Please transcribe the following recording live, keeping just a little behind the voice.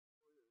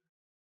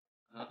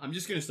I'm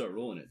just gonna start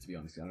rolling it, to be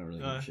honest. I don't really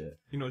give a shit.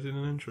 You're not doing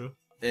an intro?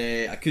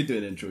 I could do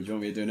an intro. Do you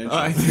want me to do an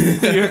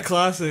intro? You're a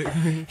classic.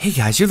 Hey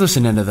guys, you're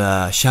listening to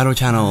the sHaDoW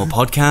Channel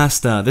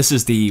podcast. This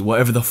is the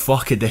whatever the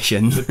fuck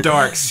edition. The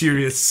dark,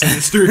 serious,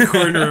 sinister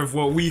corner of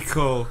what we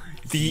call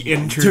the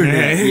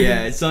internet.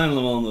 Yeah, it's something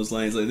along those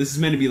lines. Like, this is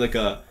meant to be like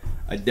a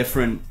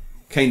different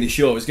kind of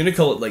show. I was gonna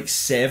call it like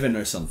 7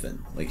 or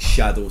something, like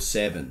sHaDoW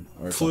 7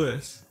 or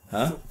Clueless.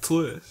 Huh?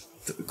 Clueless.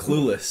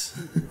 Clueless.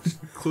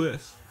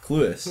 Clueless.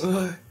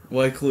 Clueless.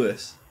 Why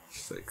Clueless?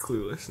 Just like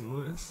Clueless and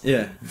Lewis.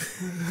 Yeah.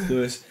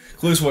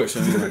 Clueless works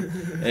for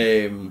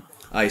me.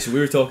 Aye, so we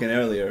were talking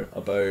earlier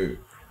about,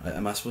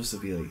 am I supposed to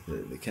be like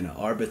the kind of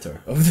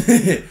arbiter of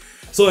the...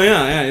 So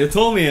yeah, you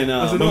told me when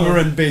we were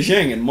in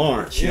Beijing in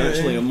March,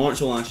 in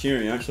March of last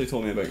year, you actually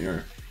told me about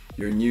your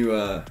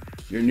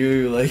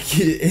new like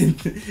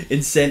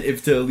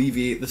incentive to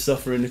alleviate the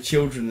suffering of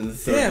children in the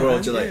third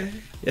world. You're like,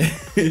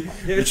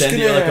 pretend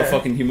you're like a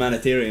fucking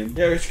humanitarian.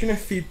 Yeah, we're just gonna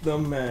feed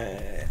them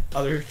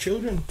other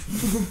children.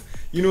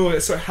 You know,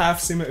 it's sort of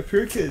half the amount of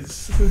poor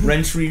kids.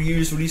 Rinse,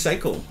 reuse,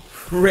 recycle.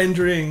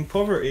 Rendering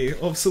poverty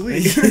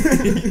obsolete.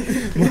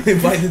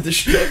 By the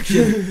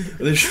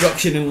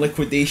destruction and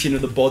liquidation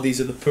of the bodies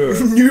of the poor.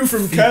 New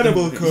from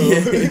Cannibal Co.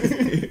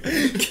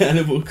 Yeah.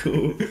 Cannibal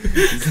Co.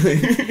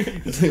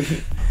 It's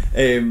like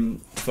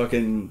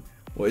fucking,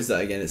 what is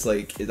that again? It's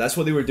like, that's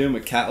what they were doing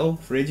with cattle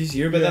for ages.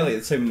 You hear about that? Like,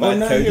 that's how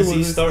mad cow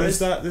disease started.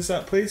 There's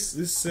that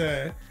place.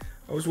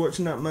 I was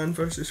watching that Man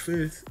vs.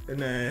 Food,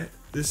 and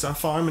there's a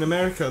farm in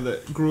America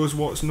that grows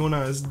what's known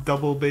as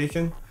double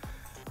bacon.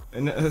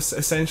 And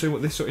essentially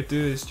what they sort of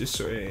do is just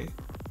sort of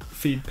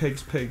feed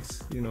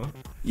pigs, you know.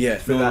 Yeah.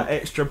 For that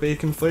extra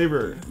bacon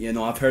flavour. Yeah,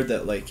 no, I've heard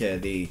that like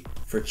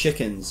for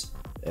chickens,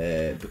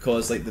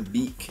 because like the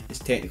beak is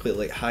technically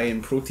like high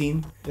in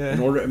protein, in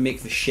order to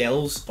make the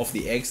shells of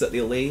the eggs that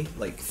they lay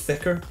like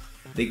thicker,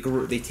 they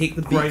take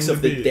the beaks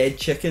of the dead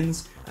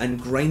chickens and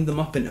grind them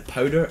up into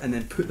powder and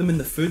then put them in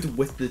the food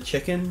with the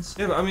chickens.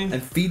 Yeah, but I mean,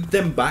 and feed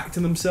them back to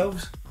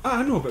themselves.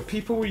 I know, but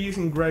people were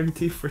using ground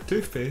teeth for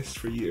toothpaste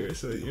for years,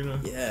 so, you know.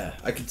 Yeah,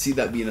 I could see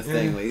that being a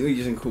thing. Like, they were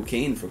using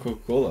cocaine for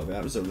Coca-Cola.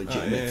 That was a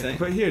legitimate thing.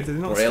 But here, did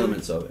they not? Or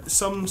elements of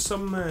it.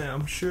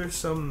 I'm sure in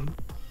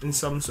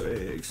some sort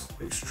of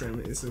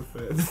extremities of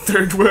the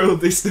third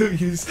world, they still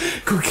use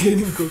cocaine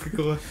in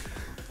Coca-Cola.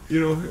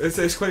 You know,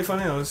 it's quite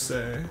funny. I was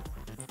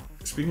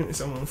speaking to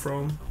someone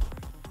from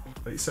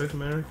like South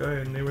America,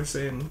 and they were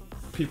saying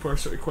people are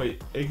sort of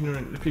quite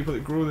ignorant. The people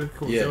that grow the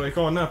coke, they're like,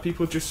 oh no,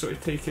 people just sort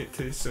of take it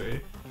to sort of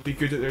be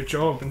good at their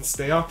job and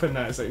stay up, and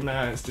that it's like,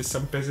 nah, it's just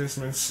some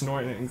businessman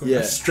snorting it and going to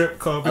a strip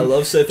club. I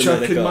love South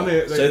America. Money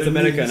at, like, South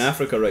America and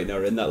Africa right now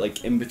are in that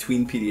like in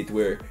between period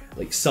where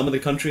like some of the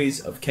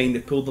countries have kind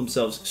of pulled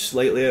themselves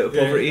slightly out of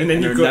poverty, and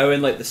then they're now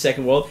in like the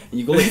second world, and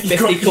you go like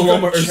 50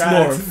 kilometers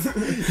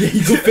north. Yeah,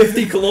 you go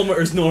 50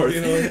 kilometers north,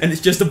 you know, and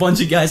it's just a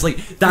bunch of guys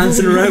like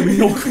dancing around with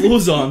no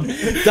clothes on,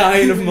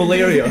 dying of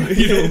malaria.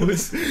 You know,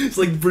 it's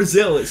like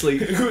Brazil. It's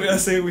like, I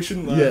say we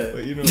shouldn't laugh,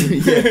 but you know,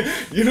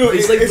 you know,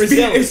 it's like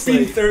Brazil. It's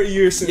been 30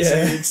 years since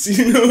AIDS,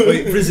 you know.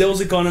 Like, Brazil's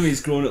economy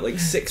is growing at like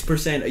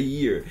 6% a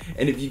year,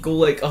 and if you go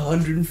like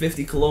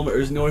 150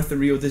 kilometers north of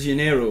Rio de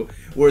Janeiro,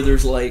 where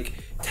there's like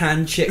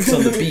tan chicks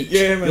on the beach,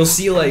 you'll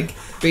see like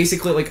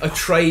basically like a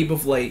tribe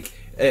of like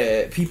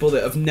people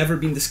that have never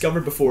been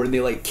discovered before, and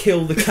they like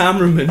kill the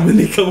cameraman when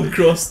they come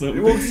across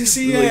them. Well, did you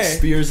see with, like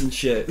spears and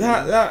shit?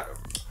 That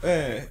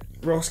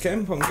Ross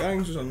Kemp on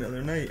Gangs was on the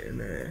other night,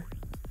 and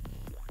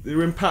they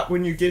were in Papua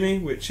New Guinea,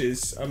 which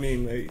is, I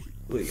mean, like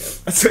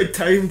it's a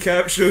time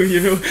capsule,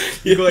 you know.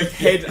 You go like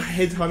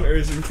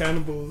headhunters and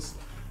cannibals,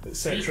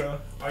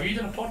 etc. Are you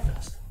doing a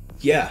podcast?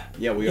 Yeah,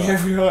 we are.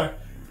 Yeah, we are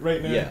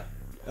right now. Yeah,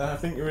 I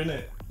think you're in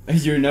it.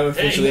 You're now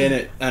officially in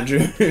it, Andrew.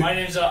 My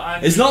name's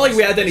Andrew. It's not like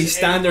we had any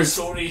standards.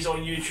 Stories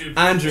on YouTube.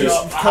 Andrew,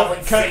 I have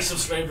like 3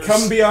 subscribers.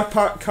 Come be our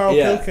Carl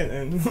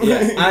Pilkington. Yeah,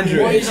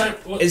 Andrew.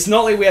 It's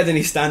not like we had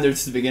any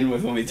standards to begin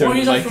with when we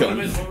turned the mic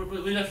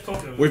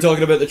on. We're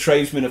talking about the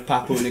tribesmen of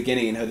Papua New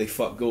Guinea and how they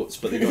fuck goats,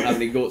 but they don't have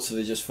any goats, so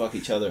they just fuck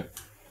each other.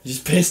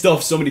 Just pissed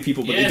off so many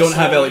people, but they don't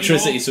have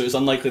electricity, so it's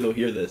unlikely they'll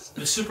hear this.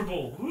 The Super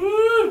Bowl. Woo!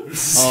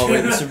 Oh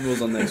wait, the Super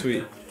Bowl's on next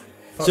week.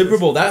 Super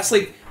Bowl.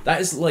 That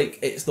is like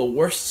it's the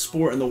worst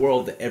sport in the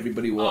world that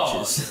everybody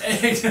watches.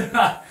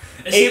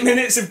 8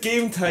 minutes of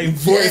game time,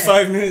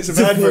 45 minutes of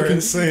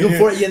adverts.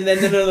 And then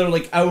another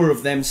like hour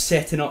of them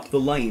setting up the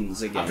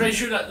lines again. I'm pretty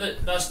sure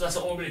that's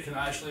the only way you can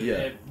actually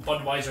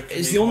Budweiser.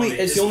 It's the only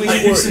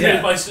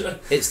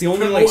sport. It's the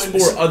only like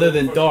sport other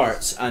than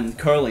darts and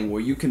curling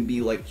where you can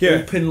be like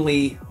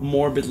openly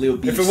morbidly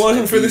obese. If it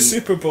wasn't for the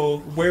Super Bowl,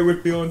 where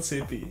would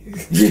Beyonce be?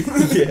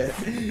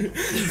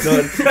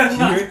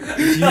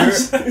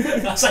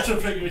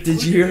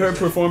 Did you hear her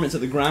performance at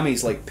the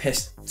Grammys? Like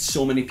pissed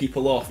so many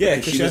people off. Yeah,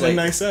 because she was has like, a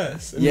nice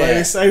ass. And Yeah.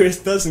 Miley Cyrus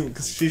doesn't,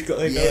 because she's got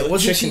like a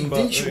wasn't chicken she? butt.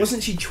 Didn't she?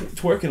 Wasn't she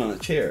twerking on a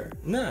chair?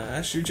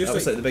 Nah, she just That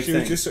was, like, the big she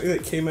thing. just sort of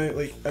like came out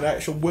like an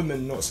actual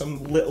woman, not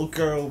some little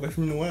girl with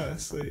no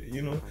ass. Like,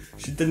 you know,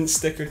 she didn't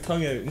stick her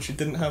tongue out, and she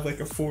didn't have like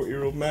a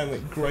 40-year-old man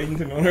like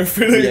grinding on her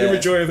for like the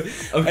majority of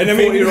it. A And I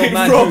mean, 40-year-old like,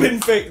 man Robin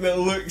Thicke that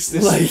looks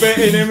the Like-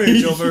 spitting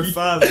image of her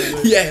father.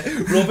 Like, Yeah,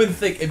 Robin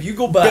Thicke. If you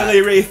go back,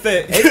 Billy Ray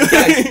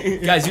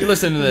Thicke. Guys, you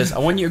listen to this. I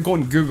want you to go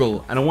on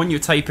Google and I want you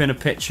to type in and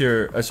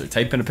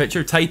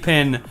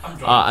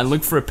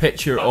look for a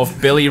picture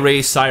of Billy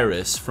Ray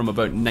Cyrus from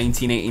about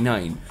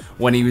 1989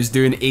 when he was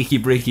doing Achy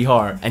Breaky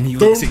Heart, and he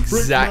looks Don't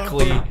break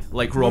exactly my heart.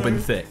 like Robin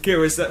Thicke. Okay,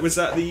 was that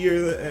the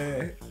year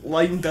that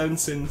line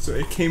dancing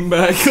sort of came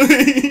back?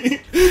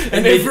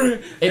 And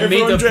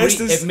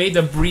It made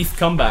a brief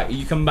comeback.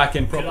 You come back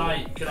in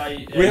properly. Could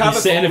I? We have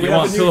sit in if we you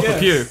have want. a Pull new up a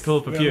pew. guest. Pull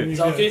up a We have a pew. new Is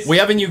that okay? guest. We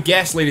have a new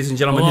guest, ladies and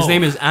gentlemen. His Hello.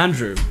 name is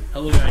Andrew.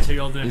 Hello guys, how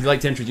y'all doing? Would you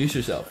like to introduce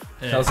yourself?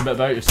 Yeah. Tell us a bit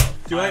about yourself.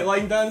 Do you like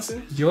line dancing?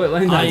 Do you like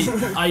line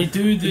dancing? I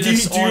do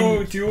this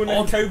Do you own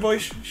a cowboy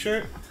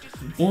shirt?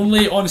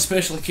 only on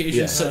special occasions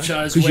Yeah. such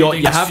as Because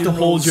weddings, you have to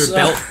hold your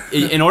funerals.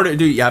 belt. In order to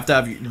do it, you have to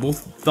have both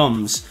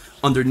thumbs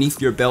underneath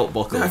your belt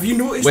buckle. Have you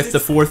noticed with it? the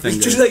forefinger?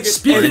 It's just like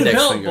Speaking of index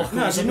belt finger. buckles,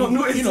 No, have you not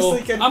noticed you know,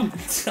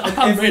 it's like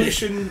I'm an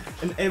ready.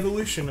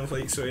 evolution of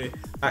like sort of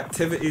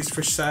activities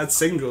for sad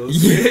singles.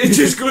 It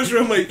just goes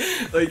from like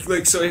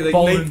sort of like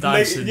Ballroom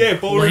dancing.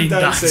 ballroom Line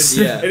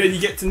dancing. dancing. Yeah. And then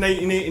you get to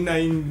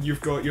 1989,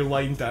 you've got your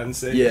line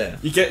dancing. Yeah.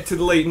 You get to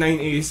the late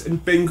 90s,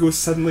 and bingo's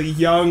suddenly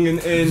young and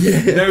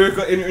in. Now we've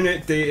got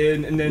internet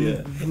dating, and then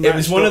It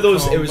was one of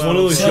those. It was one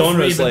of those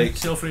genres like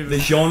Self-raving. the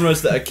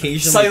genres that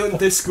occasionally. silent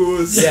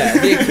discos. Yeah,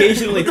 they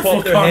occasionally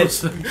pop their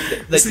heads. Like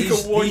It's like a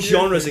these one-year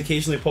genres thing.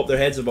 occasionally pop their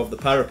heads above the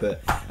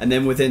parapet, and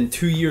then within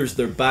 2 years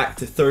they're back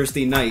to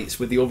Thursday nights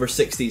with the over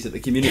 60s at the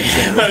community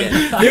centre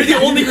again. They're the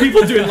only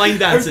people doing line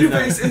dancing now.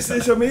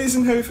 It's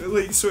amazing how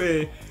like sort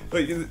of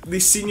like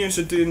these seniors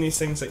are doing these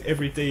things like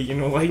every day. You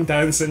know, line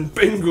dancing,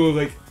 bingo,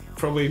 like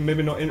probably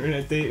maybe not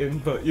internet dating,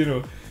 but you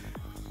know.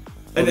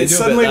 And they it's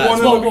do a bit suddenly of that one as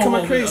of well. them become a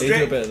Whoa, craze. They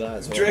do a bit of that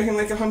as Do you well. reckon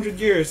like 100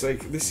 years,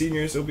 like the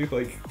seniors will be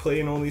like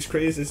playing all these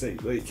crazes, like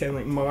kind of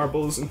like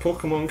marbles and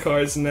Pokemon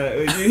cards and that?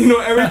 Like, you know,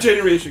 our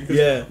generation. 'Cause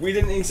Yeah. we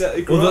didn't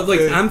exactly grow Well, up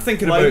like with I'm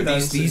thinking line about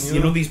dancing, these,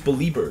 you know, these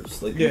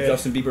believers, like Yeah.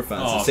 Justin Bieber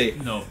fans, Oh, that say,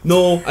 no.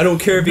 "No, I don't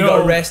care if he got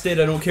No. arrested.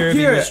 I don't care if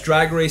he Yeah. was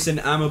drag racing.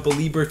 I'm a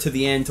believer to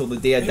the end, till the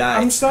day I die."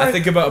 I'm starting- I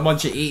think about a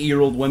bunch of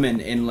 80-year-old women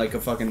in like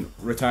a fucking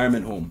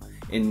retirement home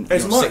in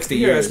As much, 60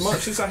 yeah, years. as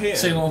much as I hate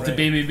Sing him, along to right?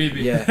 Baby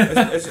Baby. Yeah.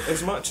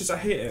 as much as I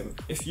hate him,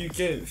 if you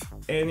give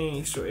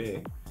any sort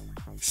of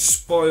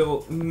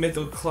spoiled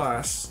middle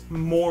class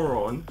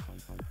moron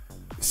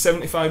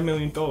 $75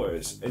 million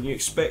and you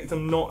expect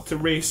them not to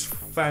race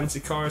fancy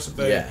cars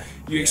about, Yeah.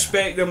 you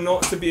expect them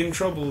not to be in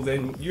trouble,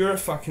 then you're a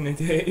fucking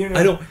idiot. You know?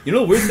 I know. You know,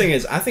 the weird thing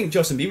is, I think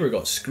Justin Bieber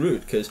got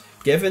screwed because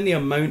given the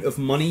amount of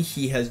money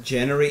he has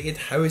generated,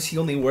 how is he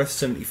only worth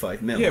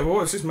 75 mil? Yeah, well,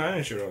 what's his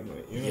manager on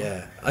it? You know?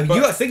 Yeah, I mean, But-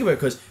 you got to think about it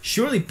because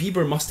surely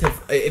Bieber must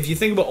have. If you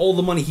think about all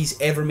the money he's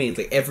ever made,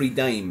 like every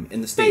dime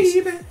in the states,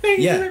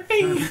 yeah,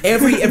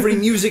 every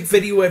music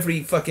video,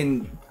 every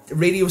fucking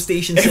radio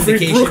station Every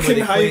syndication, broken where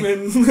they play-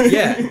 hymen.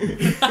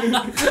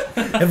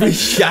 yeah, every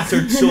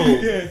shattered soul.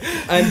 Yeah.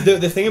 And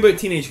the thing about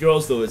teenage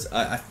girls though is,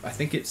 I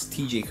think it's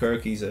TJ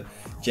Kirk. He's a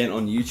gent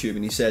on YouTube,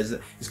 and he says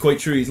that it's quite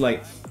true. He's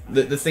like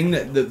the thing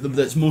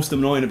that's most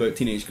annoying about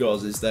teenage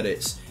girls is that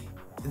it's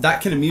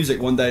that kind of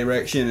music, One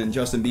Direction and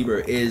Justin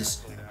Bieber,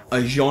 is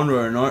a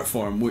genre, an art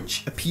form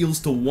which appeals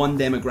to one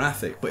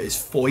demographic but is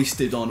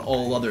foisted on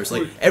all others.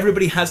 Like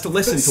everybody has to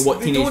listen to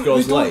what teenage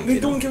girls like. They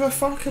you know? don't give a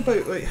fuck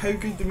about like how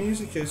good the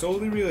music is. All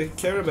they really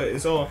care about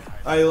is, oh,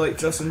 I like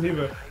Justin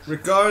Bieber,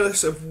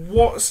 regardless of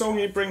what song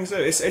he brings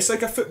out. It's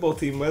like a football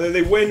team, whether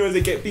they win or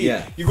they get beat.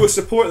 Yeah. You go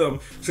support them.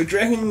 So do you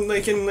reckon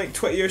like in like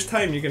 20 years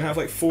time you're gonna have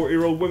like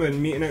 40-year-old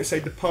women meeting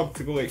outside the pub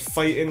to go like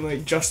fighting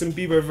like Justin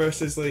Bieber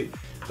versus like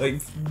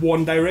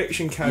One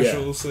Direction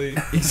casuals? Like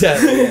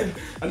Exactly. Yeah.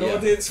 an Yeah.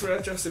 audience for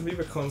a Justin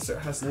Bieber concert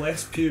has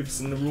less pubes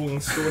than the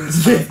Rolling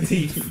Stones have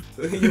teeth.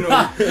 You know.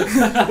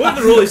 What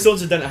if the Rolling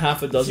Stones had done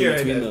half a dozen Yeah,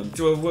 between them?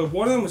 well,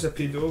 one of them was a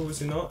pedo, was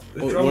he not?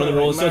 The One drummer, of the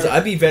Rolling like, Stones.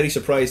 I'd be very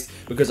surprised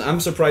because I'm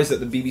surprised that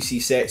the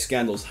BBC sex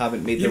scandals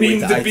haven't made You their way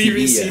mean to the ITV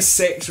BBC yet.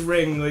 sex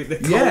ring, like the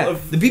cult Yeah,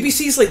 of the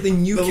BBC is like the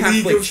new the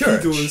Catholic League of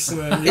Church. Pedos,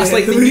 man. It's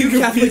like the League new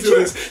of Catholic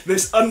Pedos,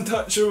 this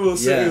untouchable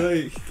sort of Yeah.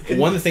 like. But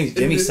one of the things,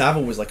 Jimmy the-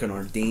 Savile was like an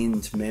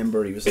ordained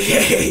member. He was like,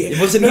 it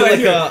wasn't he like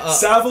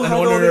Savile an had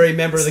all honorary the-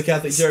 member of the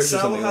Catholic Church or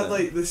Savile something had like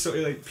that. like this sort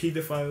of like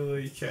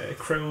paedophile like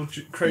crown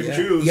Yeah.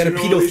 jewels. He had a you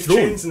know, all pedo these throne.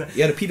 chains and that.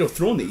 He had a pedo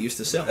throne that he used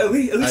to sell. At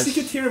least As- you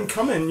could hear him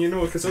coming, you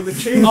know, because all the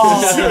chains.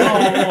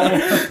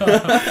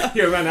 Oh,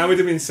 Yeah, man, I would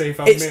have been safe.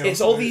 I'm It's male.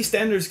 it's all the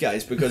EastEnders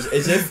guys because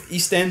as if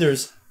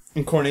EastEnders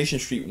and Coronation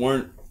Street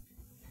weren't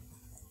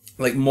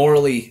like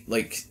morally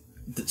like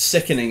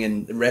sickening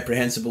and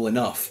reprehensible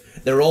enough.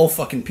 they're all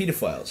fucking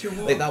paedophiles. Yeah,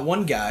 what? Like that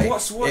one guy,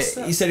 What's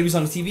that? he said he was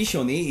on a TV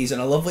show in the 80s,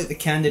 and I love like the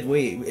candid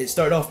way. It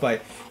started off by,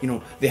 you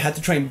know, they had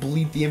to try and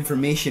bleed the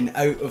information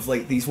out of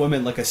like these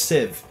women like a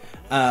sieve.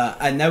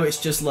 And now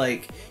it's just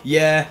like,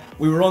 yeah,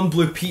 we were on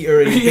Blue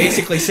Peter and he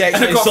basically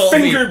sexually I got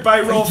assaulted me fingered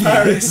by Rolf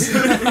Harris.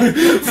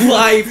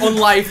 Live on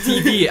live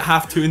TV at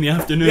 2:30 in the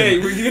afternoon.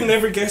 Yeah, well, you can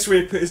never guess where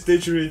he put his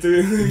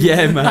didgeridoo.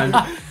 Yeah, man.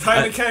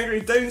 Tying the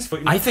kangaroo down,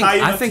 but I think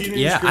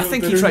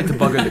he tried to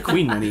bugger the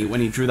Queen when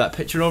he drew that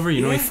picture of her.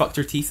 You know, he fucked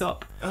her teeth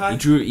up. He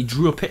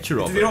drew a picture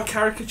of Did her. they not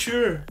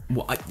caricature?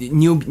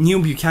 Neil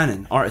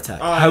Buchanan, Art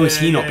Attack. How has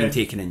he not been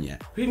taken in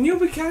yet? Wait, Neil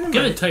Buchanan.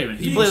 Give Man. it time.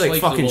 He play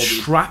like fucking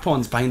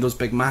strap-ons behind those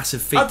big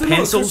massive fake I don't know,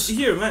 'cause pencils.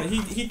 here, man,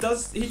 he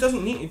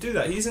doesn't need to do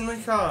that. He's in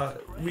like a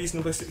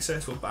reasonably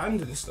successful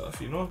band and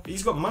stuff, you know.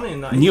 He's got money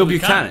in that. Neil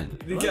Buchanan.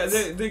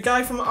 The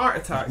guy from Art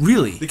Attack.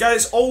 Really? The guy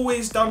that's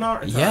always done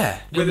Art Attack. Yeah.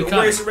 With Neil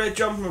wears a red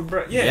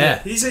jumper.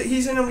 Yeah.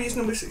 He's in a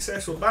reasonably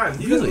successful band.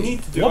 He doesn't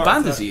need to do What Art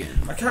band Attack. is he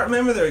in? I can't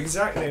remember their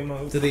exact name.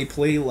 Do they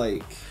play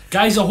like?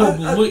 Guys, I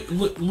hope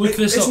look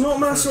this up. It's not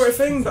my sort of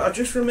thing, but I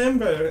just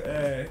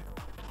remember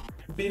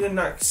being in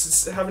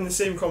that, having the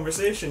same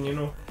conversation. You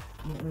know,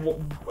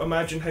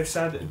 imagine how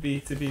sad it'd be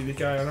to be the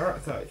guy on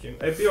Art Attack. You know?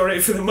 It'd be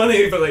alright for the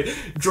money, but like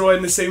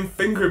drawing the same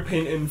finger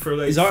painting for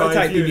like Is Art 5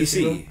 Attack years,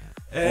 BBC? You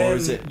know? Or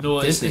is it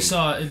No, Disney? it's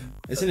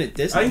Isn't it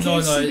Disney? I think No,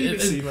 it's no, the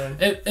BBC, man.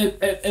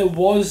 It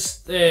was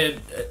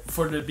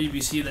for the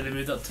BBC, then they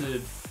moved up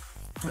to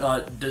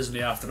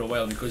Disney after a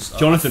while because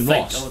Jonathan I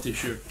think, Ross. I'm not too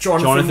sure.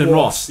 Jonathan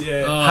Ross.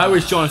 Yeah. How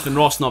has Jonathan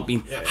Ross not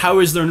been? Yeah. How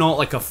is there not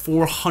like a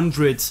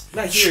 400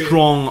 Not here.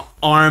 strong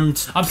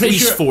armed I'm pretty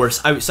police sure-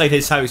 force outside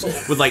his house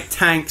with like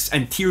tanks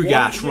and tear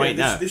gas right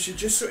now? They should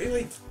just sort of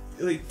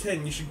like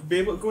Ken. You should be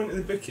able to go into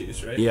the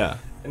bookies, right? Yeah.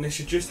 And they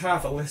should just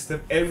have a list of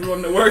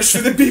everyone that works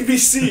for the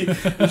BBC.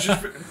 And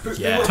just put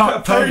Yeah. put a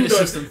Target pound on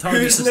system,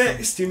 target who's system.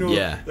 next. You know,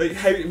 Yeah. like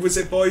how was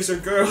it boys or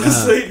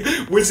girls?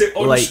 Like was it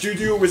on Like,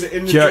 studio? Was it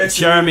in the dressing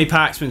Jeremy room?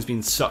 Paxman's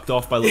been sucked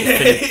off by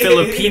little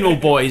Filipino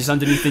boys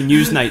underneath the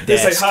Newsnight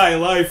It's desk. like, hi,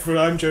 live from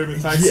I'm Jeremy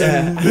Paxton.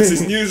 Yeah. This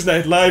is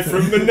Newsnight live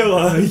from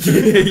Manila.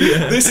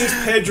 This is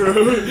Pedro,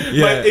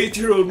 my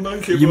 8-year-old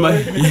monkey You boy.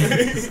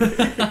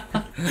 might.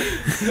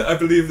 I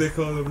believe they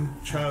call them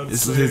child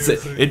slaves.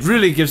 It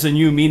really gives a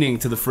new meaning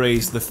to the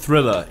phrase "the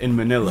thriller in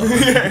Manila."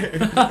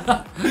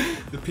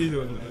 The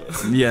pedo in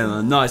Manila.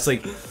 Yeah, no, it's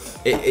like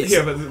it's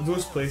Yeah, but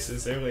those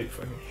places, they're like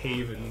fucking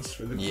havens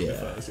for the Yeah.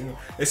 pedophiles, you know.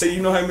 It's like,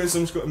 you know how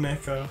Muslims go to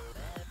Mecca,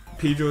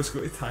 pedos go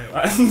to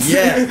Thailand.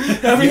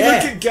 Yeah. I mean, Yeah.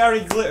 look at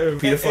Gary Glitter.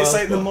 Pedophiles, It's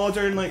like the but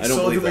modern, like, I don't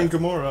believe Sodom and that.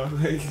 Gomorrah.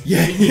 Like,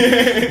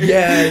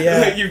 Yeah.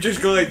 like, you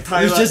just go, like,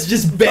 Thailand. There's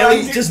just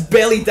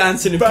belly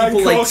dancing and people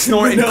Bangkok like and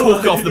snorting Manila,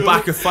 coke off you the know.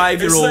 back of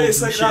 5-year-olds.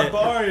 It's like and that shit.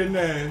 bar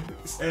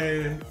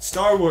in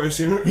Star Wars,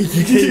 you know?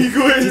 You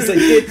go in, Just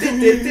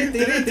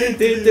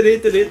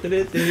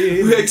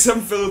like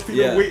some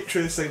Filipino Yeah.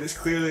 waitress, like that's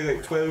clearly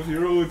like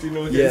 12-year-old, you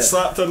know, Yeah. getting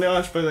slapped on the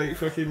ass by like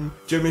fucking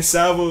Jimmy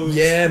Savile.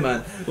 Yeah,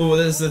 man. Well,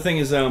 the thing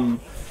is,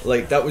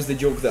 like that was the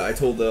joke that I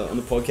told on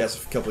the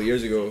podcast a couple of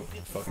years ago,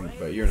 fucking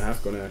about a year and a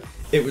half ago now.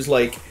 It was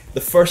like the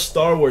first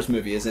Star Wars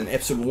movie is in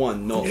Episode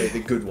 1, not like the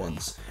good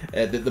ones,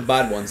 the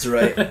bad ones,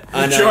 right?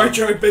 And Jar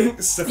Jar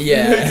Binks, the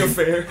yeah. mega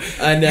fair.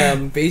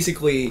 And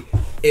basically,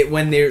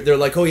 when they're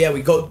like, oh yeah,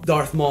 we got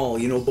Darth Maul,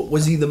 you know, but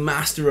was he the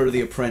master or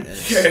the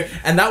apprentice? Yeah.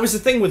 And that was the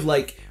thing with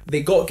like,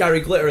 they got Gary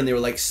Glitter and they were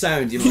like,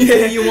 sound, you know, like,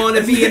 oh, you want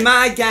to be in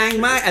my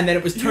gang, and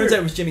then turns out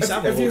it was Jimmy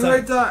Savile Have the you whole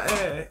heard time.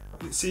 that?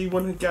 See,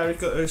 one of Gary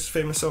Glitter's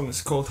famous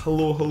songs called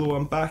 "Hello, Hello,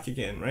 I'm Back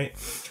Again," right?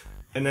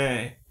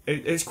 And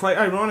it's quite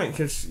ironic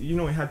because, you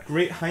know, he had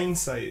great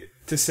hindsight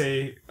to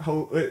say,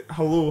 "Hello,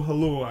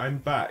 hello, I'm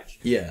back.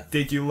 Yeah.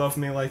 Did you love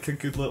me like a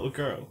good little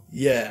girl?"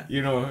 Yeah.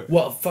 You know.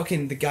 Well,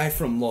 fucking the guy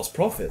from Lost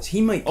Prophets,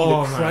 he might be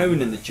Oh, the man.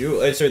 crown and the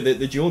jewel. Sorry,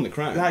 the jewel and the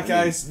crown. That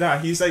guy's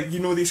he's like, you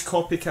know, these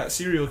copycat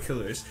serial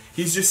killers.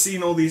 He's just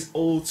seen all these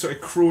old sort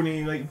of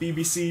crony like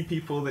BBC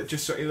people that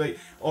just sort of like,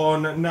 oh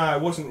nah,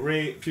 it wasn't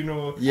rape, you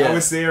know, Yeah. I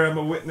was there, I'm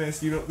a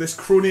witness, you know, this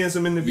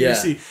cronyism in the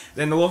BBC.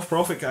 Then the Lost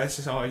Prophet guy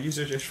says, oh, yous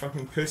are just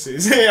fucking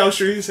pussies. Hey, I'll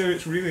show you how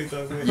it's really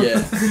done. Mate.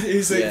 Yeah.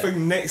 He's like Yeah.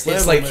 fucking next level.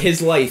 It's like man.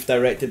 his life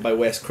directed by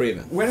Wes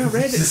Craven. When I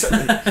read it,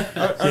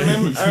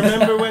 I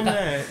remember when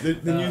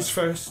the news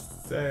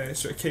first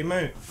sort of came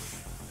out,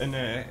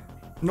 and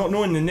not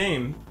knowing the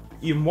name,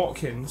 Ian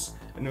Watkins,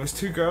 and there was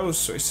two girls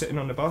sort of sitting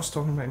on the bus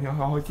talking about,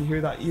 oh, do you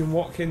hear that? Ian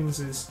Watkins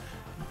is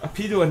a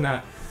pedo in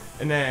that,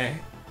 and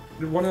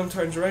one of them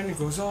turns around and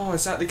goes, oh,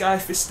 is that the guy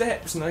for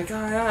Steps? And they're like,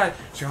 aye.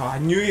 She's like, oh, I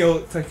knew he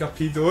looked like a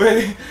pedo.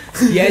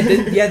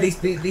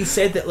 They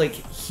said that like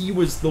he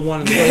was the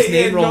one that got his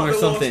name wrong or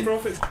something.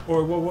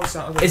 Or what's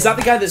that other Is that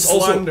the guy that's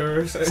also?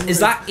 Slander or something. Is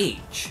that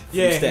H? from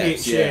Yeah,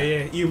 Steps? H,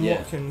 yeah. Ian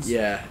Watkins.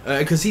 Yeah,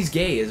 because he's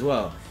gay as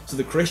well. So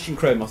the Christian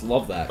crowd must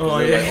love that. 'Cause Oh,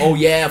 they're yeah. like, oh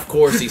yeah, of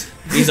course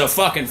he's a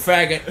fucking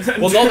faggot.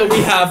 Well, not that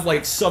we have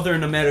like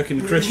Southern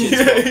American Christians,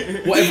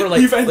 but whatever,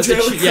 like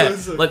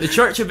Evangelicals. like the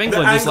Church of The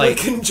England is like.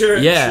 Anglican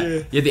Church. Yeah,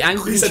 the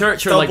Anglican He's a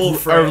Church are like double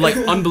threat.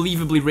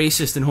 unbelievably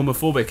racist and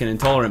homophobic and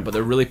intolerant, but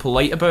they're really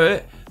polite about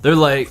it. They're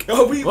like,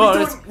 Oh, we it's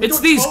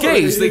don't these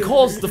tolerate gays. They it."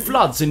 caused the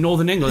floods in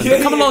Northern England.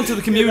 They come along to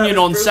the communion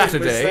on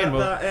Saturday. Was And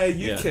that,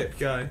 we'll, UKIP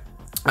guy?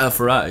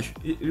 Farage.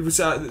 It was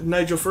that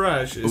Nigel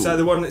Farage. Is Ooh. that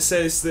the one that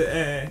says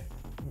that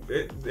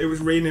it was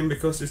raining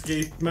because there's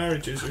gay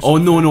marriages? Or Oh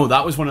something? no,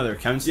 that was one of their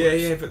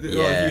councillors. Yeah, but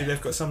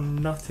they've got some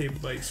nutty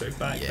like sort of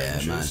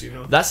backbenchers, man. you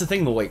know. That's the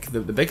thing though, like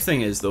the big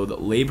thing is though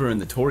that Labour and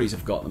the Tories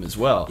have got them as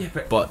well. Yeah,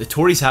 but the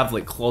Tories have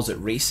like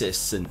closet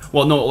racists and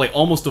well no, like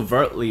almost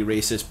overtly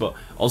racist, but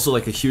also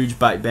like a huge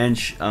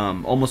backbench,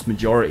 almost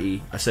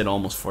majority, I said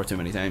almost far too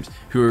many times,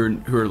 who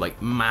are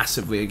like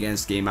massively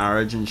against gay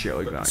marriage and shit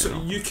like that. So you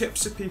know?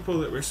 UKIP's the people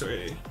that were sort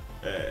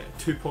of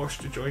too posh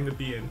to join the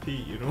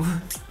BNP, you know.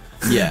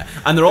 Yeah,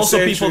 and they're also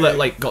people Essentially. that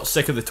like got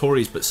sick of the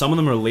Tories, but some of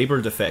them are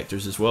Labour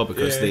defectors as well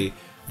because Yeah.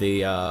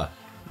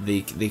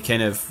 they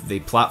kind of they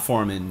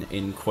platform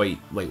in quite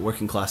like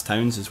working class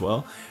towns as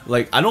well.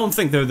 Like I don't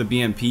think they're the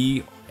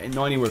BNP,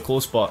 not anywhere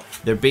close, but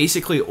they're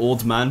basically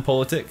old man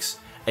politics.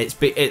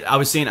 I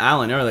was saying to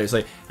Alan earlier, it's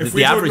like If the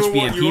we average don't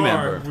know what BNP you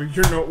member. are, well,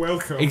 you're not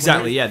welcome.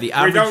 Exactly, yeah. The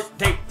average. We don't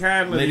take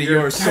kindly Lady, to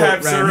your you're so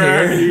cabs round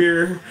around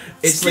here.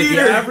 It's like the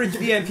Skeeter. average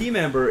BNP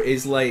member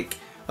is like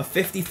a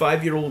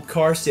 55-year-old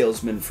car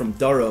salesman from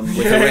Durham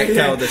with Yeah, erectile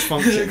yeah.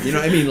 dysfunction. You know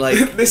what I mean?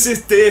 Like, This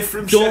is Dave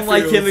from don't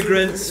like Sheffield.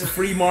 immigrants,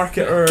 free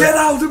marketer. Get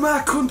out of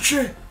my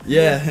country.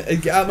 Yeah,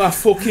 get out of my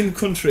fucking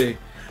country.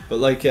 But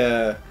like,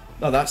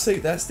 no,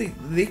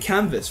 they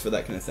canvas for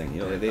that kind of thing. You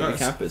know, they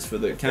canvas for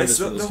the canvas It's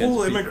for the those kinds of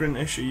whole people. immigrant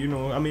issue, you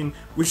know. I mean,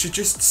 we should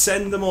just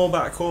send them all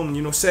back home.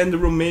 You know, send the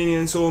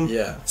Romanians home.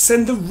 Yeah.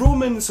 Send the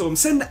Romans home.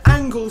 Send the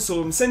Angles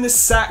home. Send the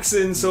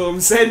Saxons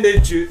home. Send the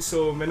Jutes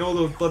home, and all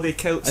those bloody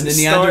Celts. And the that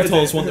started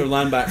Neanderthals it. want their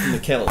land back from the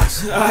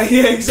Celts. Ah,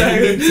 yeah, In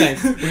exactly. the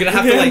meantime, we're gonna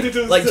have to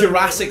Neanderthals like too.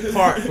 Jurassic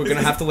Park. We're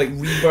gonna have to like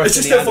rebirth It's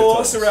just the a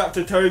Neanderthals.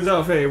 velociraptor turns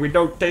up. Hey, we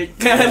don't take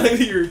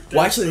kindly your.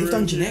 Well, actually, they've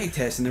done genetic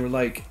tests, and they were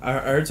like, I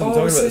heard someone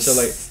Oh, talking about is this.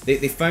 So like,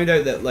 they found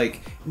out that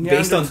like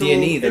based on Neanderthal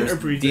DNA,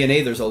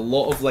 interbreeding. there's a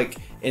lot of like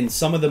in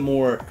some of the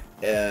more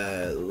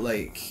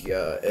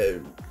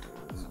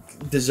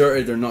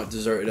deserted or not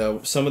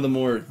deserted, some of the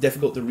more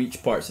difficult to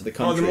reach parts of the Oh,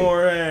 country. the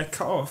more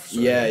cut off.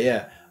 sorry.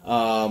 Yeah.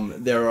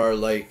 There are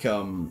like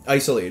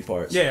isolated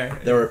parts. Yeah.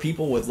 There are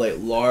people with like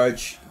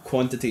large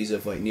quantities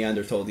of like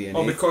Neanderthal DNA.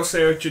 Oh, because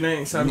their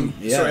genetics haven't.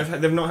 Yeah. Sort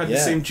of, they've not had the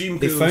same gene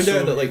They pool. found so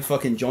out that like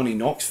fucking Johnny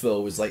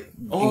Knoxville was like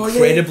Oh, yeah.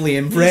 incredibly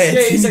inbred.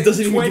 Yeah, he's he like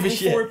doesn't even give a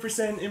shit.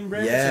 24%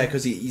 inbred. Yeah,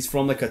 because he's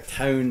from like a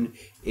town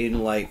in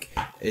like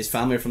his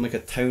family are from like a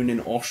town in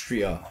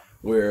Austria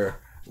where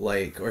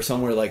like or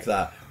somewhere like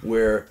that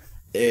where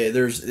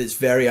it's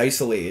very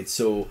isolated.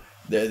 So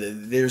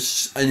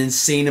there's an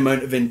insane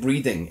amount of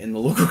inbreeding in the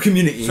local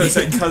community. So it's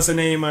like cousin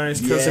A marries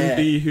cousin Yeah.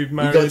 B who got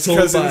marries told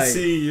cousin by-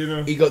 C, you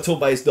know. He got told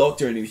by his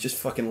doctor and he was just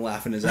fucking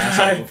laughing his ass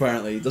off.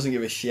 Apparently, he doesn't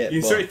give a shit.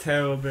 You can but- sort of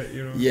tell a bit,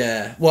 you know.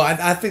 yeah, well,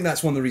 I think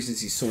that's one of the reasons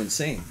he's so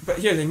insane. But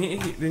yeah, they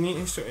need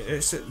to sort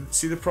of,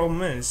 see the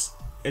problem is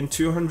in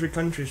 200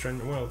 countries around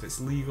the world it's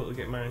legal to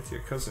get married to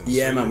your cousin.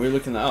 Yeah, so man, we're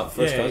looking that up.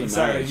 First cousin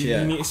exactly. marriage. You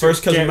Yeah, need to sort first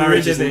of cousin get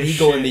marriage rid is of this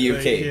legal in the shit,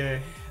 UK. like, yeah.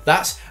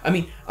 That's, I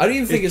mean, I don't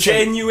even think It's it's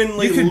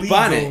genuinely like, you could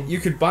ban legal. it. You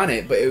could ban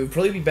it, but it would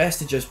probably be best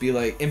to just be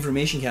like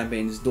information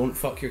campaigns. Don't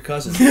fuck your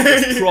cousin.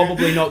 It's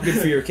probably not good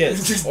for your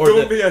kids, Just or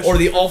don't be a or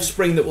the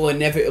offspring that will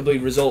inevitably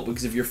result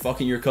because if you're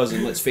fucking your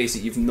cousin. Let's face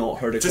it, you've not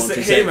heard of Just like,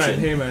 contraception.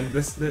 hey man,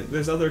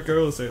 there's other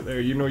girls out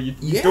there. You know, you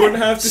Yeah, don't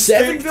have to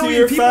 7 stick to billion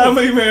your people.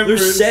 family members.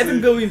 There's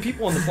 7 billion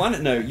people on the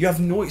planet now. You have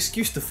no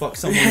excuse to fuck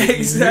someone Yeah, that,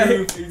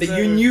 exactly. that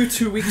you knew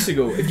 2 weeks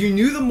ago. If you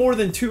knew them more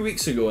than 2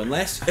 weeks ago,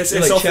 unless It's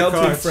you're like off the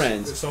childhood cards.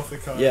 friends, It's off the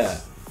cards. yeah.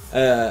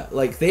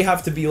 Like they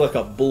have to be like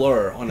a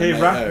blur on a Hey,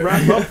 night out.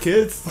 wrap up,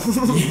 kids.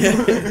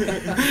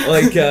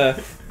 Like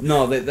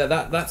no,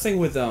 that thing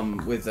with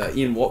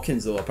Ian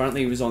Watkins though.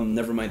 Apparently he was on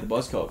Nevermind the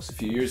Buzzcocks a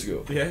few years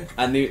ago. Yeah.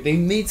 And they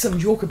made some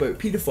joke about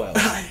paedophiles,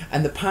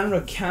 and the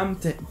camera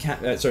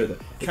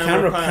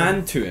Camera pan.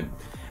 panned to him,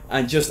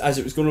 and just as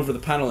it was going over the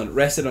panel and it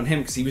rested on him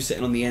because he was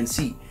sitting on the end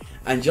seat,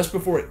 and just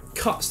before it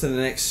cuts to the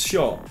next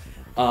shot.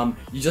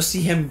 You just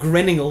see him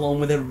grinning along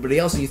with everybody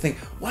else, and you think,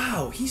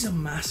 "Wow, he's a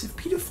massive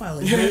paedophile,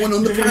 and no one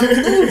on the panel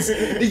knows."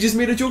 They just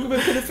made a joke about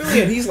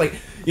pedophilia, and he's like,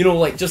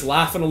 like just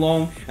laughing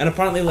along. And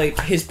apparently, like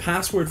his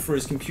password for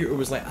his computer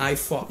was like, "I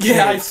fuck kids."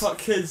 Yeah, I fuck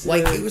kids.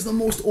 Like yeah. it was the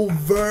most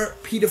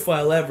overt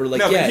paedophile ever. Like,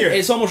 No, but yeah, here,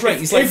 it's almost right.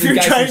 He's like if the you're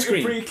guy trying from to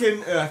Scream. break in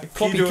a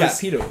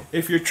Copycat pedo.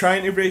 If you're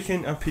trying to break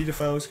in a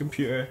paedophile's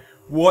computer,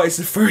 what is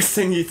the first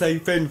thing you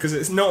type in? Because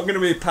it's not going to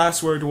be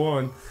password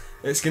 1.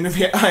 It's going to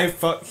be I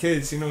fuck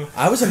kids, you know.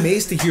 I was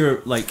amazed to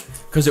hear, like,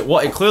 because it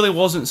clearly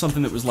wasn't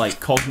something that was,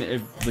 like,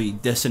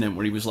 cognitively dissonant,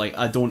 where he was like,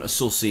 I don't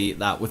associate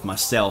that with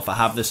myself. I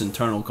have this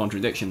internal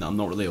contradiction that I'm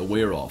not really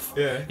aware of.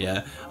 Yeah.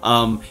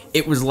 Yeah.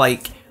 It was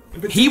like,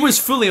 But he was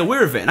fully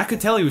aware of it, and I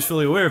could tell he was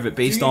fully aware of it Do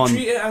based you on...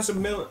 treat it as a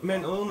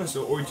mental illness,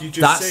 though, or do you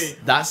just say...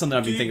 That's something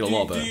I've been thinking a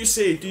lot about. Do you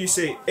say it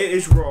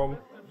is wrong,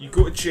 you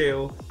go to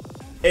jail,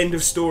 end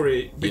of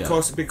story,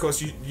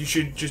 because you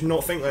should just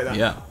not think like that?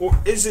 Yeah. Or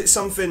is it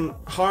something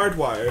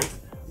hardwired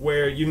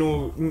where,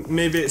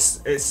 maybe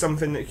it's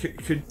something that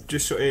could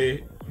just sort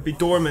of be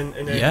dormant,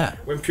 and then Yeah.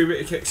 when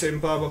puberty kicks in,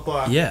 blah blah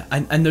blah. Yeah,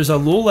 and there's a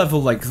low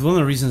level, like, one of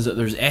the reasons that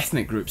there's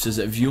ethnic groups is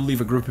that if you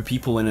leave a group of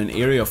people in an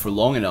area for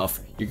long enough,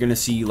 you're going to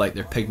see, like,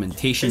 their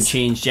pigmentation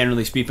change,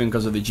 generally speaking,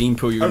 because of the gene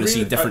pool. You're going to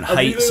see different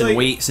heights and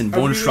weights and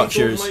bone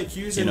structures.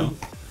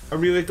 I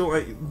really don't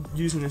like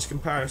using this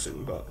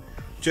comparison, but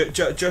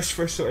just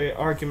for sort of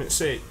argument's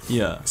sake,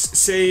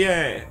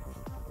 say,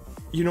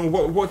 you know,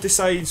 what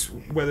decides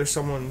whether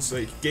someone's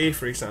like gay,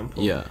 for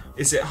example? Yeah.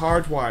 Is it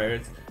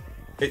hardwired?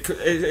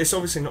 It's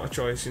obviously not a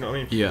choice, you know what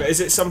I mean? Yeah. But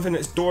is it something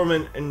that's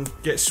dormant and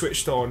gets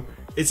switched on?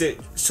 Is it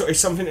sort of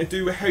something to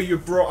do with how you're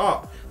brought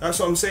up? That's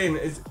what I'm saying.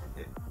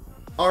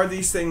 Are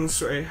these things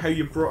sort of how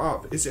you're brought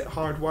up? Is it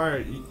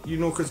hardwired? You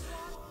know, because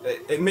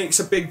it makes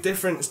a big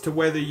difference to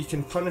whether you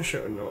can punish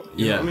it or not.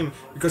 You know what I mean?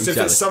 Because if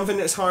it's something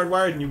that's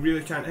hardwired and you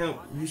really can't help,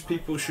 these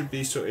people should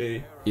be sort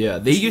of... Yeah,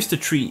 they used to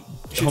treat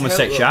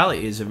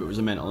homosexuality as if it was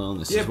a mental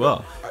illness as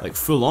well. Like,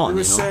 full on,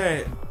 you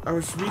know? I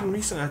was reading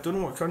recently, I don't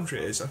know what country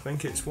it is, I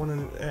think it's one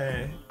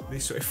of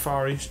these sort of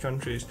Far East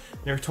countries.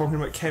 They were talking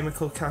about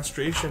chemical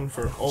castration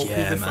for all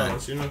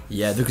paedophiles, you know?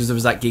 Yeah, because there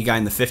was that gay guy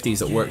in the 50s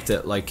that worked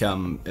at, like,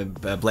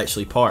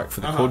 Bletchley Park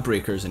for the code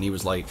breakers, and he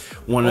was, like,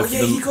 one of the...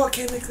 he got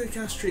chemically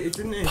castrated,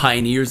 didn't he?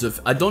 Pioneers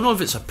of... I don't know if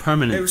it's a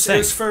permanent thing. It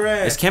was for...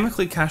 Is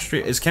chemical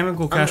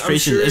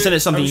castration... isn't it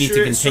something you need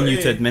to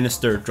continue to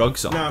administer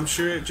drugs on? No, I'm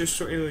sure it just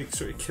sort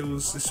of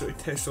kills the sort of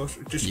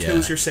testosterone, just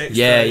kills your sex drive.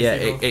 Yeah,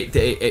 you know?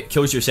 it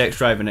kills your sex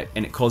drive, and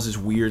it causes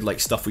weird, like,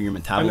 stuff with your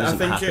metabolism.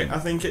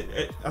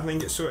 I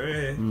think it sort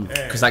of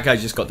because that guy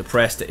just got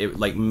depressed. It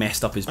like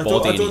messed up his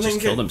body, and he just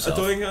killed himself.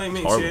 I don't think it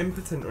makes you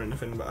impotent or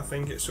anything, but I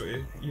think it sort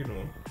of, you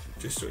know,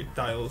 just sort of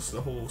dials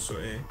the whole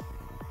sort of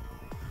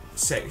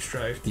sex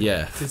drive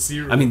to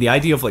zero. I mean, the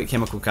idea of like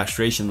chemical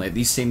castration, like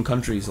these same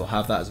countries will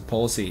have that as a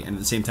policy, and at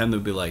the same time they'll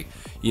be like,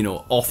 you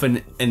know,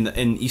 often in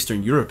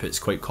Eastern Europe it's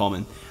quite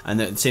common,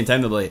 and at the same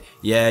time they'll be like,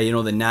 yeah, you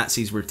know, the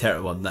Nazis were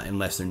terrible,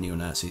 unless they're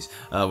neo-Nazis,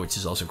 which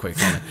is also quite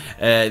common.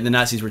 The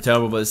Nazis were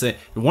terrible, but it's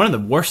one of the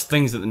worst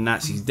things that the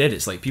Nazis did.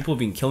 It's like people have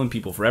been killing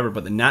people forever,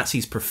 but the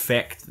Nazis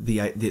perfect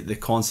the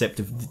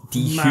concept of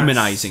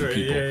dehumanizing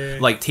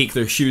people, like take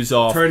their shoes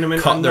off,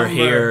 cut their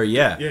hair,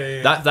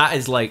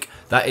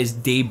 that is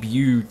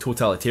debut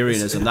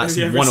totalitarianism. That's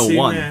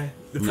 101.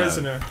 The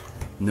Prisoner?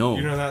 No.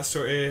 You know that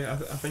sort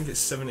of, I think it's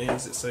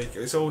 70s, it's like,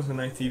 it's always on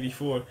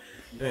ITV4,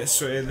 and it's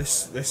sort of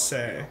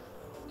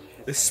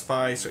this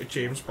spy, sort of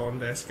James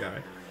Bond-esque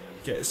guy,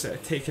 gets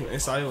taken to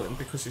this island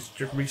because he's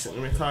just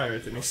recently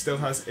retired, and he still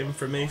has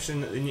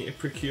information that they need to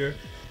procure,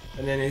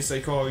 and then he's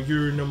like, oh,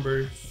 you're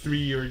number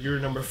 3 or you're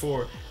number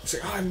 4. It's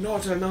like, I'm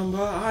not a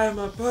number, I'm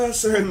a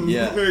person,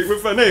 like,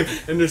 with a name,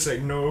 and it's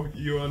like, no,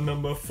 you are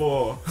number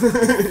 4.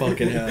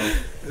 Fucking hell.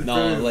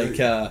 No, like,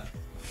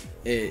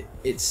 it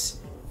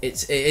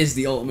is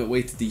the ultimate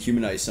way to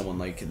dehumanize someone.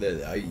 Like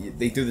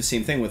they do the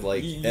same thing with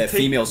like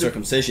female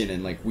circumcision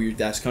in like weird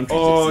ass countries.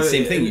 It's the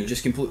same thing. You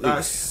just completely.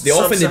 They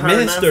often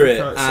administer it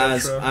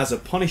as a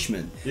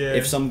punishment.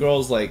 If some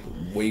girl's like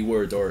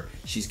wayward or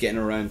she's getting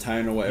around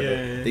town or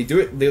whatever, they do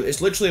it. It's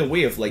literally a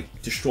way of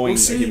like destroying a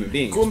human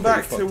being. Going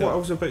back to what I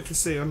was about to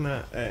say on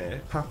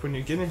that Papua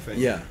New Guinea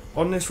thing.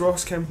 On this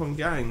Ross Kemp on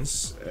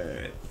Gangs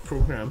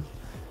program.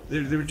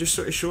 They were just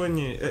sort of showing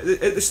you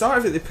at the start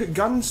of it. They put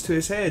guns to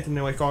his head and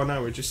they're like, "Oh, now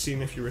we're just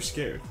seeing if you were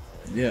scared."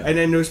 And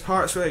then there was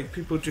parts where like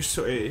people just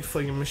sort of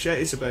flinging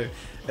machetes about,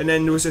 and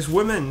then there was this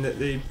woman that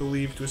they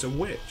believed was a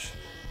witch,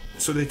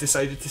 so they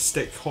decided to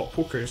stick hot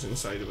pokers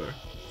inside of her.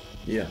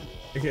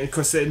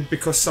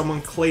 Because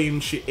someone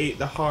claimed she ate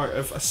the heart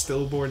of a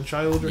stillborn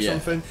child or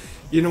something.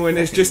 You know, and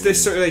it's just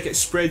this sort of like it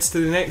spreads to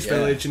the next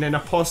village, and then a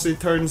posse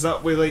turns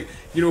up with like,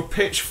 you know,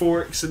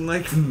 pitchforks and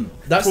like.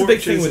 That's the big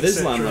thing with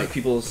Islam. Like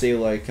people say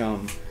like,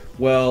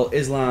 well,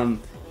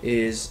 Islam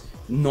is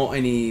not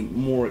any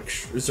more.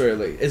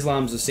 Like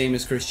Islam's the same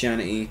as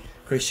Christianity.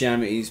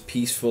 Christianity's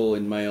peaceful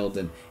and mild,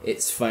 and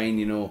it's fine.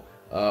 You know,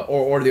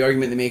 or the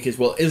argument they make is,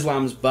 well,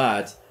 Islam's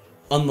bad.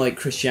 Unlike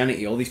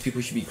Christianity, all these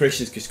people should be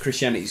Christians because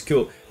Christianity's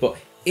cool. But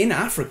in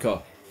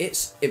Africa,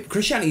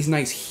 Christianity's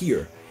nice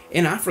here.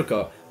 In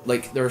Africa,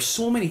 like there are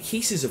so many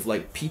cases of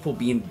like people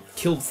being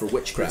killed for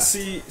witchcraft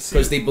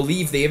because they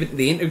believe they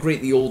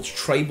integrate the old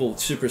tribal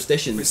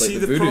superstitions like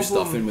the voodoo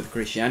stuff in with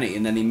Christianity,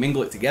 and then they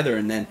mingle it together,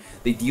 and then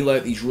they deal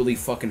out these really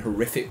fucking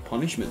horrific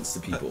punishments to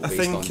people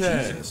based on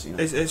Jesus. You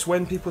know? It's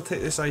when people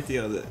take this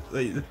idea that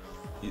like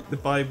the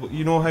Bible,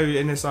 you know how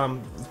in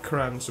Islam the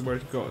Quran's the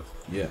word of God.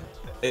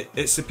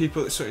 It's the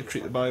people that sort of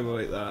treat the Bible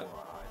like that,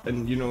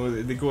 and you know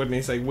they go and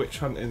it's like witch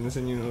huntings,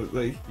 and you know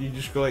like you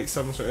just go like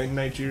some sort of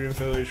Nigerian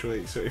village where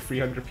like sort of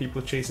 300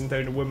 people chasing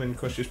down a woman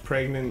because she's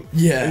pregnant,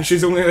 and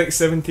she's only like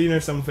 17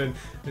 or something,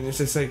 and it's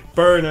just like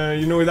burn her,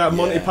 you know, that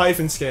Monty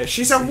Python sketch.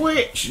 She's a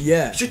witch.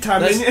 She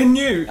tapped in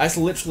you. That's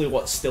literally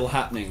what's still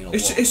happening. In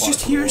it's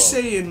just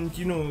hearsay, and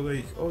you know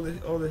like all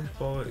the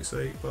bollocks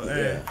like,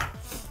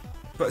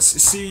 but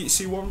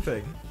see one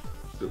thing,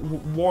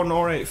 one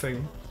alright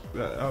thing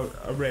that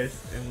I read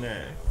in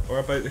or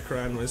about the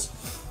Quran was,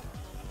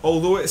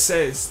 although it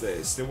says that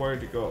it's the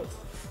word of God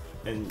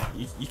and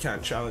you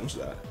can't challenge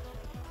that,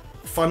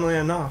 funnily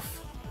enough,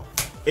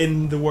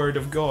 in the Word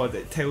of God,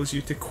 it tells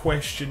you to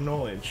question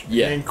knowledge.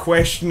 Yeah. And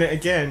question it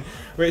again.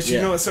 Which, you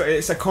Yeah. know,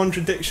 it's a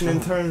contradiction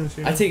in terms.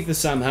 You know? I take the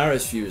Sam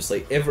Harris view. It's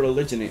like if a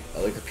religion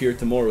like appeared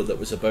tomorrow that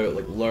was about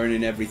like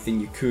learning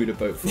everything you could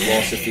about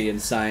philosophy and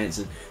science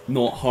and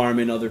not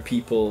harming other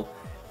people,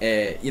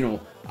 you know,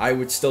 I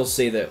would still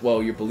say that,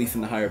 well, your belief in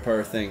the higher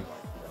power thing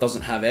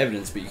doesn't have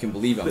evidence, but you can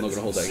believe it. I'm not going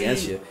to hold that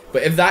against you.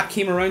 But if that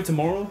came around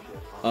tomorrow,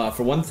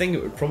 for one thing,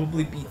 it would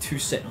probably be too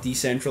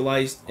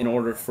decentralized in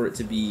order for it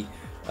to be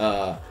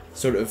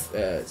sort of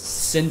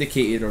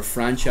syndicated or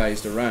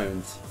franchised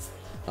around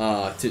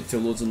to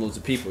loads and loads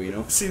of people, you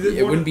know?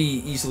 It wouldn't be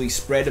easily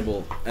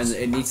spreadable, and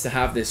it needs to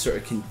have this sort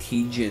of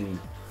contagion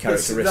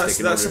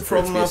characteristic. That's a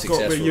problem I've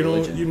got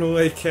with, you know,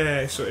 like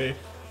sort of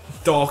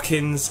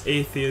Dawkins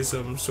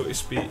atheism, so to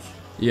speak.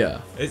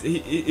 Yeah.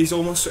 He's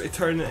almost sort of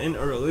turning it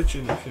into a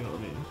religion, if you know what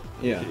I mean.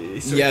 Yeah.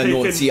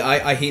 No. See,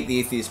 I hate the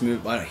atheist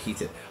movement. I don't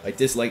hate it. I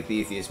dislike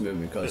the atheist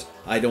movement because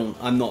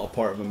I'm not a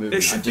part of a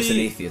movement. I'm just an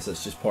atheist.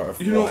 That's just part of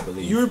what I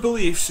believe. Your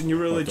beliefs and your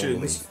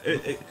religions.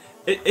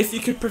 If you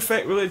could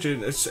perfect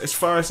religion, as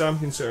far as I'm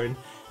concerned,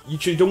 you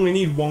should only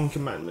need one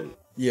commandment.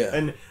 Yeah.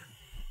 And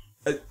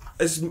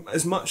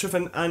as much of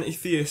an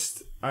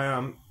anti-theist I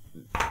am,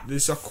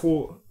 there's a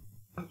quote.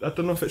 I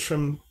don't know if it's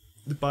from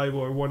the Bible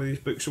or one of these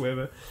books or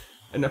whatever.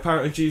 And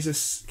apparently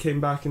Jesus came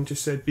back and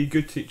just said, "Be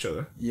good to each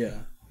other."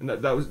 Yeah. And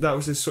that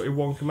was his sort of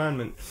one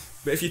commandment.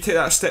 But if you take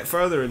that a step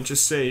further and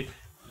just say,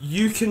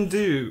 you can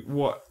do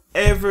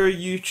whatever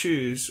you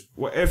choose,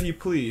 whatever you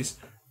please,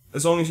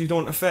 as long as you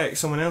don't affect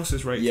someone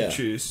else's right to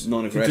choose,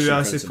 to do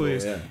as they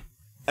please. Yeah.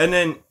 And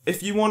then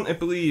if you want to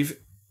believe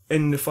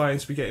in the Flying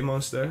Spaghetti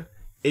Monster,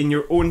 in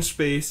your own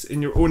space,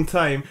 in your own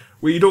time,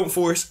 where you don't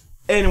force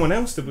anyone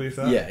else to believe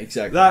that. Yeah,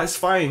 exactly. That's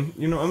fine.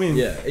 You know what I mean?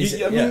 Yeah.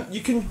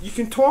 You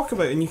can talk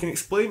about it and you can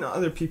explain to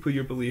other people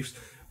your beliefs,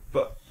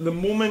 but the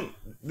moment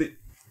that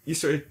you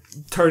sort of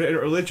turn it into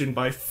religion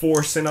by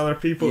forcing other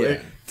people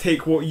to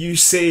take what you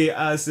say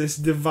as this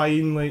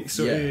divine, like,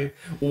 sort of...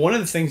 Well, one of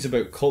the things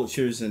about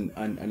cultures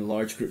and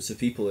large groups of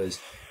people is,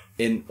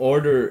 in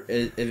order...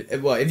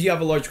 if you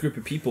have a large group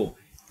of people,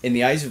 in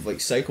the eyes of, like,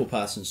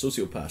 psychopaths and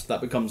sociopaths, that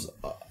becomes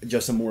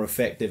just a more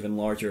effective and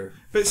larger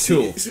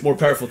tool, more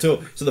powerful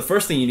tool. So the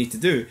first thing you need to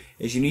do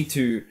is you need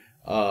to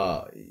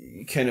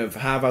kind of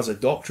have as a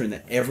doctrine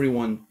that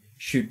everyone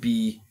should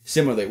be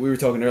similar. Like we were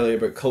talking earlier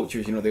about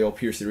cultures, you know, they all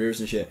pierce their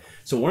ears and shit.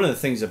 So one of the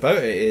things about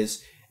it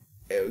is,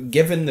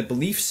 given the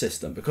belief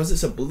system, because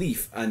it's a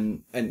belief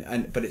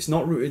but it's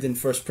not rooted in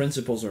first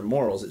principles or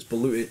morals. It's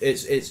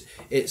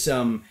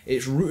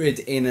rooted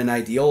in an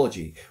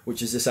ideology,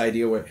 which is this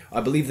idea where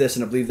I believe this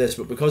and I believe this,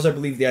 but because I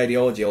believe the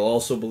ideology, I'll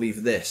also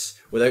believe this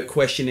without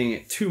questioning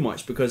it too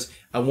much, because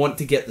I want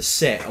to get the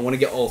set. I want to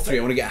get all three.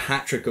 I want to get a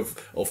hat trick of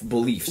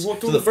beliefs. So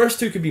the first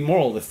two could be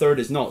moral, the third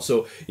is not.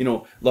 So, you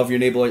know, love your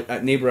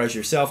neighbor as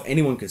yourself.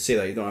 Anyone could say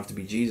that. You don't have to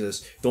be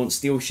Jesus. Don't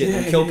steal shit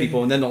and kill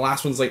people. And then the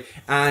last one's like,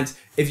 and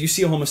if you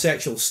see a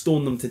homosexual,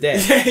 stone them to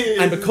death.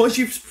 And because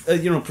you've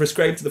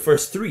prescribed to the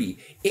first three,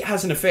 it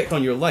has an effect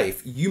on your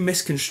life. You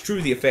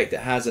misconstrue the effect it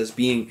has as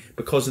being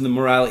because of the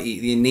morality,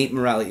 the innate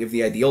morality of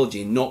the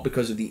ideology, not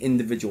because of the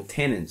individual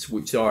tenets,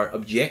 which are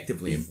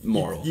objectively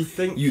moral.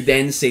 You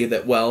then say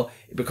that, well,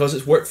 because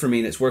it's worked for me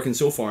and it's working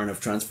so far and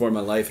I've transformed my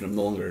life and I'm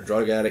no longer a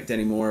drug addict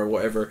anymore or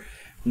whatever,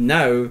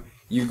 now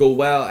you go,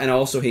 well, and I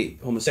also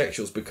hate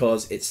homosexuals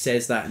because it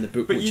says that in the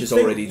book, which has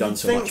already done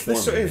so much for me.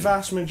 The sort of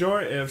vast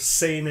majority of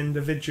sane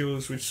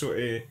individuals would sort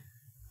of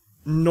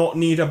not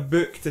need a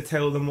book to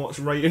tell them what's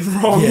right and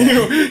wrong, you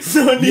know,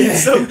 not need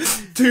some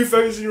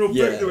 2,000-year-old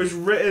book that was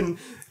written,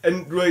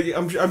 and like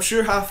I'm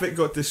sure half of it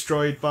got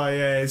destroyed by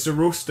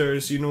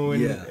Zoroasters, you know,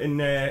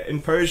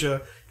 in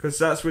Persia. Because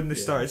that's when they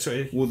started sort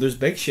of... Well, there's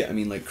big shit. I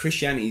mean, like,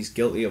 Christianity's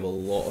guilty of a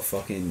lot of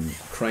fucking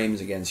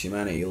crimes against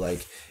humanity.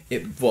 Like,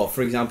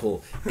 for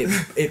example,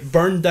 it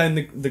burned down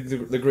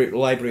the Great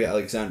Library at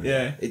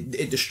Alexandria. Yeah.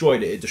 It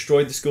destroyed it. It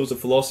destroyed the schools of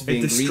philosophy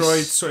in Greece. It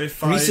destroyed sort of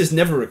Greece has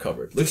never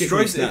recovered. Look at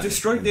Greece now. It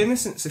destroyed the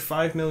innocence of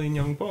 5 million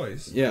young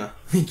boys. Yeah.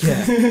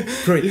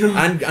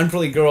 And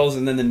probably girls,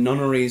 and then the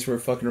nunneries were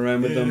fucking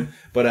around with them.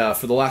 But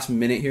for the last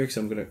minute here, because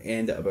I'm going to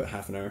end at about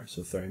half an hour,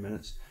 so 30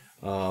 minutes,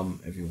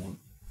 if you want.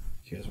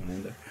 You guys want to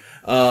end there?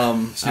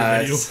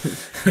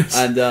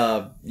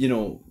 And you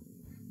know,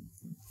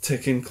 to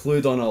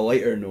conclude on a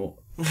lighter note,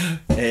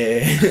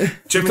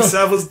 Jimmy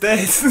Savile's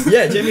dead.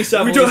 Yeah, Jimmy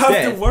Savile. We don't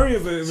have to worry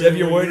about him. So if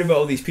you're worried about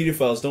all these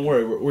paedophiles, don't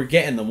worry. We're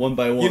getting them one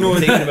by one. You know, we're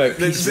thinking about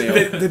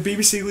the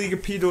BBC League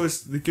of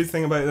Pedos. The good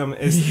thing about them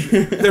is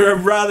they're a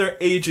rather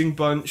aging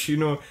bunch. You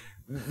know,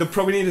 they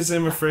probably need a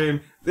Zimmer frame.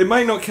 They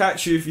might not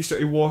catch you if you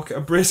sort of walk at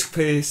a brisk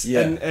pace.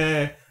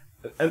 Yeah.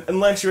 And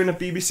unless you're in a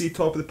BBC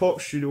Top of the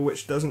Pops studio,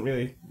 which doesn't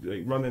really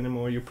run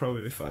anymore, you'll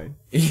probably be fine.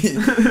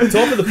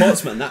 Top of the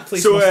Pops, man, that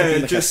place must have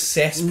been like just a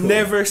cesspool.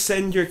 Never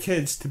send your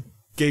kids to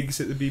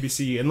gigs at the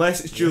BBC,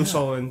 unless it's Jules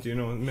Holland, you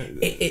know.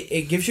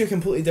 It gives you a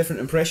completely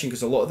different impression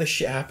because a lot of this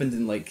shit happened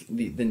in like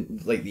the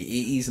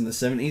 80s and the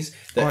 70s.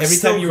 That every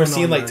time you were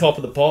seeing like Top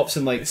of the Pops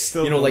and like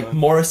like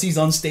Morrissey's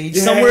on stage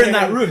somewhere in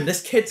that room,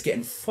 this kid's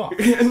getting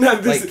fucked. And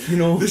that, like you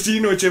know,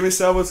 Jimmy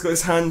Savile's got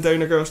his hand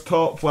down a girl's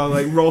top while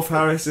like Rolf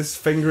Harris is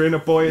fingering a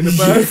boy in the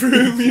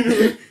bathroom. You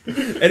know.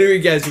 Anyway,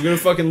 guys, we're gonna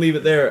fucking leave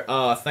it there.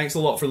 Thanks a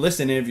lot for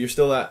listening. If you're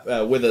still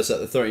with us at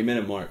the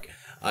 30-minute mark,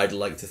 I'd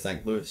like to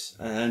thank Lewis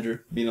and Andrew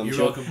being on the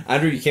show. Welcome.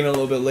 Andrew, you came in a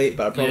little bit late,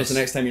 but I promise the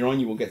next time you're on,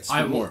 you will get to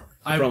speak more.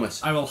 I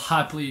promise. I will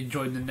happily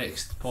join the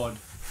next pod.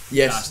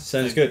 Yes,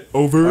 sounds good.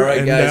 Over. All right,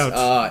 and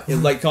guys.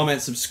 Like,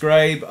 comment,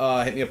 subscribe.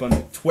 Hit me up on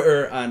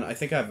Twitter, and I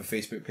think I have a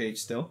Facebook page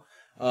still.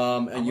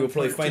 And you'll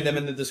probably find them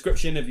in the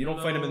description. If you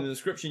don't find them in the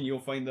description, you'll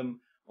find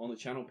them on the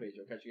channel page.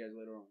 I'll catch you guys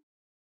later on.